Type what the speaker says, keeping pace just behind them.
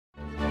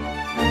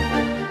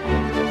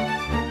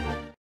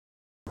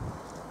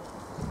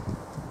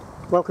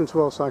Welcome to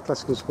Worldside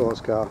Classic and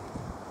Sports Car.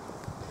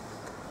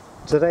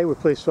 Today we're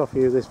pleased to offer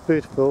you this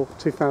beautiful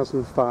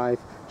 2005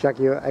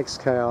 Jaguar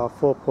XKR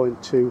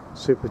 4.2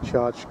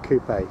 Supercharged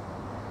Coupe.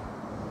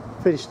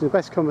 Finished in the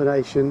best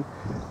combination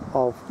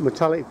of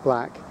metallic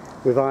black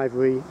with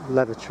ivory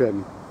leather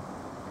trim.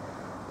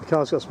 The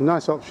car's got some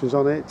nice options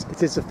on it.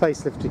 It is a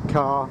facelifted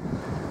car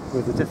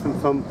with a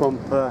different front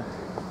bumper,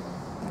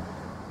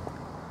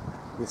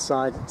 the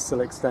side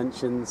sill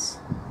extensions.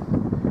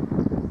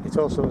 It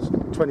also has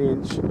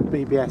 20-inch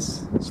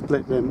BBS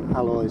split rim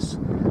alloys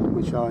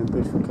which are in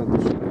beautiful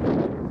condition.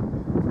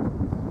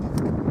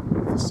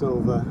 The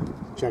silver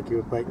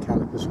Jaguar brake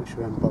calipers which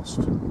are embossed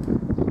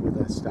with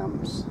their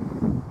stamps.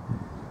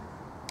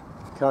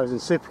 The car is in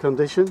super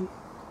condition.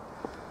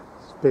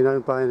 It's been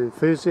owned by an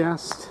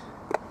enthusiast.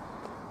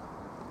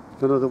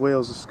 None of the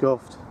wheels are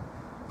scuffed.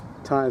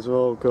 Tyres are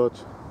all good.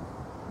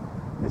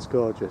 It's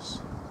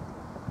gorgeous.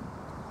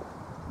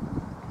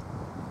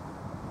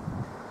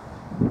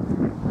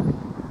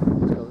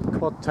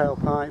 Quad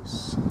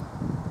tailpipes,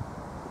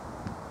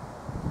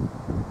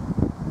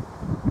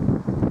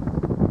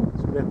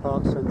 some rear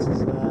park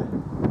sensors there,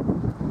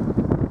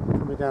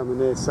 coming down the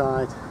near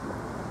side.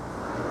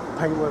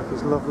 Paintwork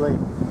is lovely.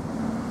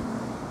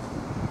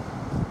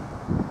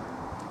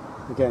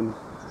 Again,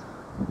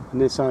 the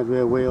near side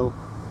rear wheel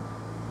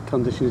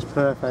condition is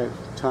perfect,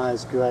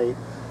 tyres great,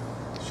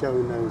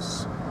 showing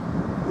those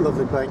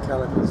lovely brake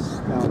calipers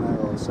down there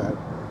also.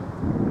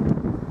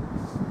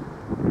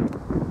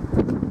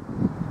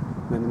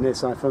 And the near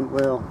side front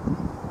wheel,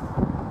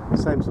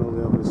 same as all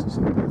the others, it's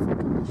in perfect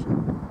condition.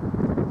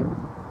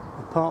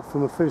 Apart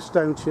from a few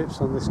stone chips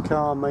on this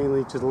car,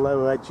 mainly to the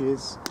lower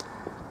edges,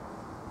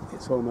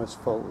 it's almost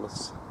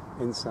faultless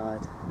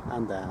inside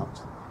and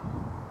out.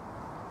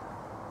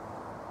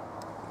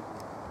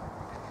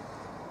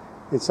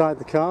 Inside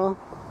the car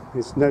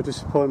is no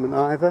disappointment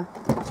either.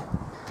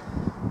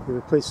 You were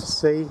pleased to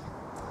see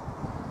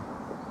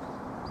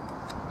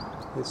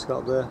it's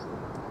got the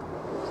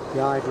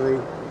Ivory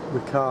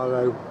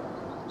Recaro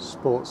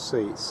sports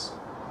seats,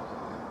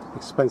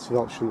 expensive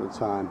option at the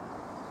time.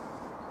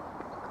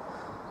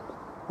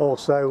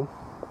 Also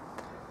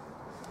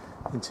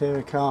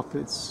interior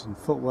carpets and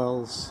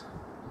footwells,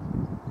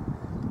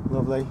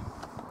 lovely.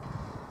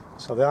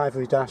 So the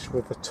ivory dash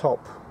with the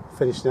top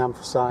finished in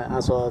anthracite,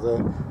 as are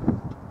the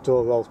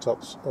door roll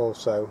tops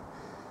also.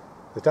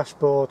 The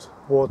dashboard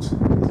wood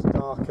is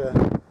darker,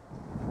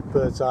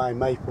 bird's eye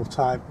maple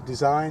type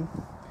design.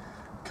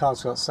 The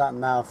car's got sat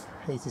nav,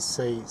 heated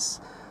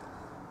seats,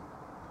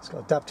 it's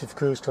got adaptive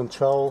cruise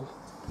control,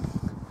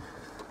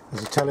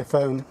 there's a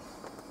telephone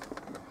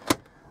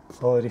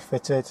already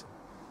fitted,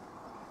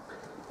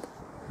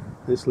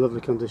 and it's in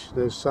lovely condition.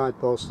 Those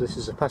sideboards, this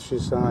is a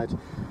passenger side,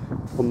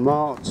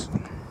 unmarked.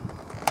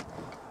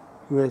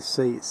 Rear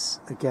seats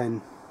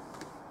again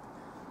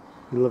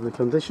in lovely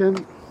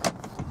condition.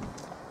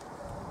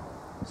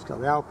 It's got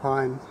the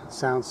Alpine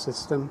sound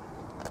system.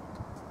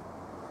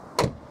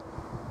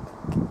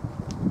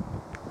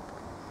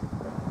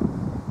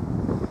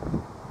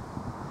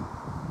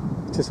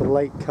 It is a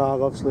late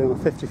car, obviously on a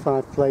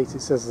 55 plate.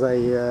 It says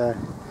they were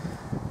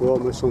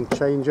almost on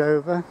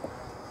changeover.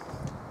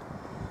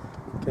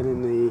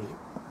 Getting the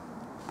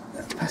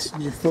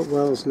passenger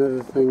footwells and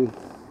everything.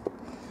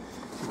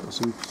 Got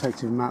some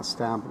protective mats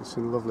down, but it's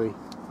in lovely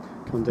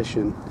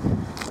condition.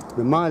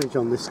 The mileage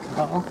on this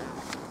car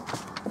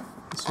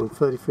is on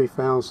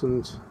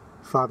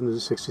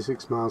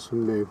 33,566 miles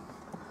from new,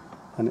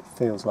 and it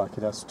feels like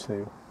it has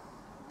too.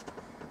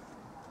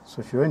 So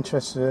if you're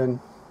interested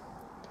in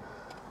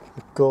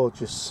a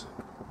gorgeous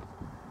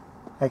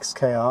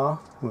XKR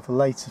with a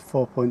later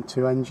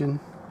 4.2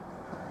 engine,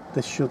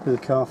 this should be the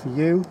car for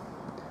you.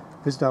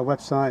 Visit our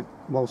website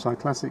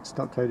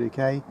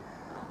worldsideclassics.co.uk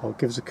or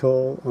give us a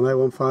call on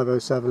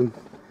 01507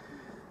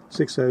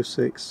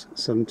 606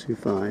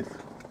 725.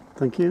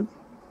 Thank you.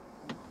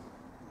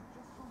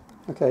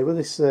 Okay, with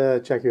this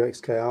Jaguar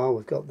XKR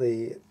we've got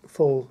the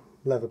full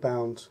leather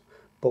bound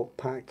book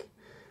pack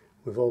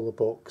with all the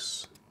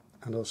books,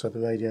 and also the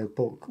radio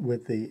book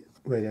with the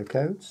radio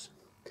codes.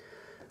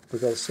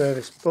 We've got a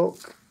service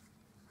book,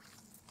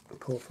 a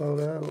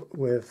portfolio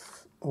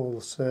with all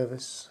the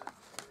service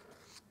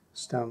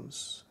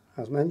stamps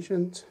as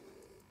mentioned.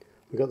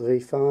 We've got the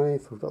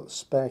V5, we've got the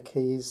spare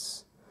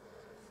keys,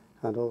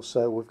 and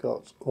also we've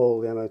got all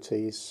the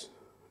MOTs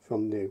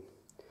from new.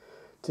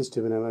 It is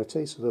due an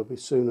MOT, so there'll be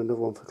soon another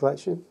one for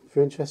collection. If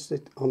you're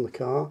interested on the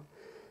car,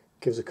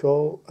 give us a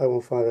call,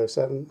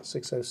 01507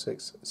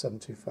 606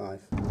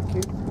 725. Thank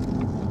you.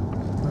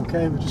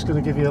 Okay, we're just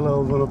going to give you a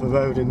little run up the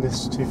road in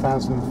this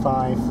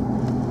 2005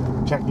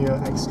 Jaguar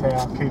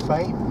XKR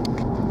Coupe.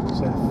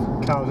 So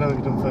the car has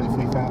only done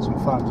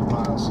 33,500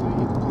 miles, so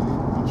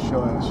I'm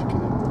sure, as you can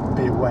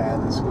be aware,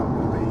 there's not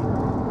going to be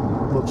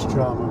much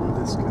drama with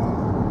this car.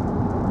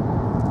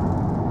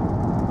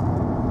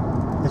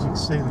 As you can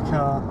see, the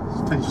car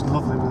is finished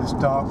lovely with this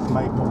dark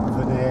maple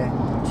veneer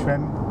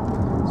trim.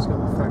 It's got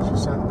the factory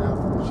sat nav,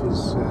 which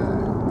is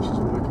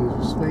working as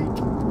we speak.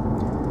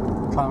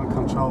 Climate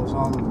controls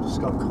on, it's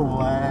got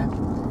cool air.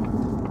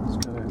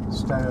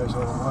 Stereo's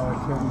all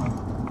working,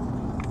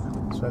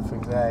 so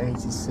everything's there,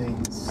 heated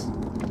seats.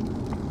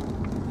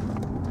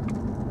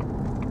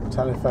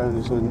 Telephone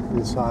is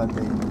inside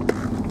the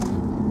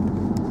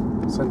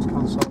centre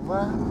console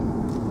there.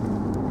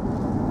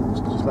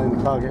 So just letting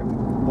the car get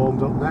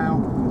warmed up now,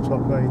 to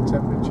operating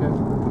temperature,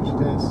 which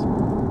it is.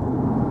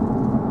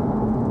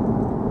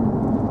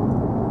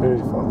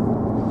 Beautiful.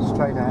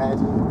 Straight ahead.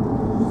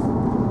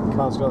 The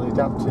car's got the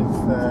adaptive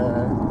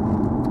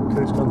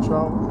cruise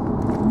control.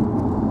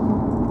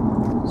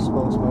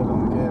 Sports mode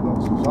on the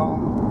gearbox was on.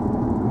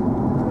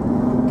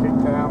 Kick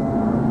down.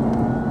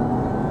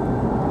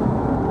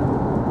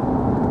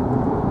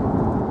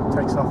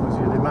 Takes off, as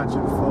you'd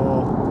imagine,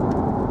 for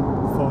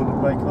 400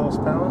 brake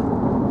horsepower.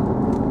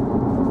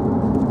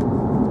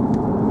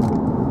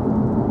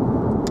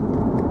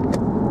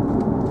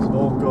 It's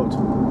all good.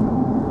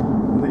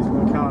 And these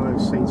Recaro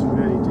seats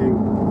really do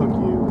hug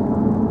you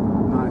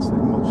nicely,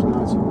 much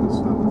nicer than the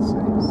standard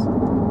seats.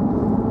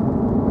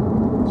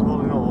 So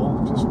all in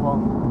all, just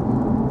one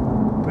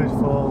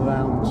beautiful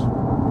all-round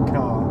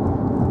car.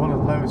 One of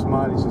the lowest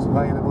mileages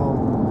available,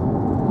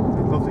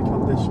 in lovely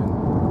condition.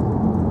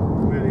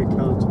 Really a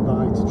car to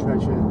buy, to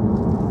treasure,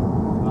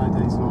 my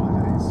days and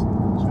holidays.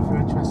 So if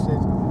you're interested,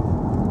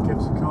 give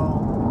us a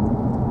call,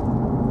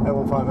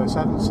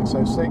 01507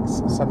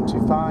 606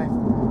 725,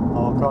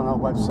 or go on our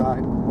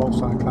website,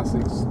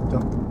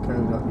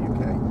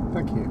 wolfsideclassics.co.uk.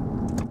 Thank you.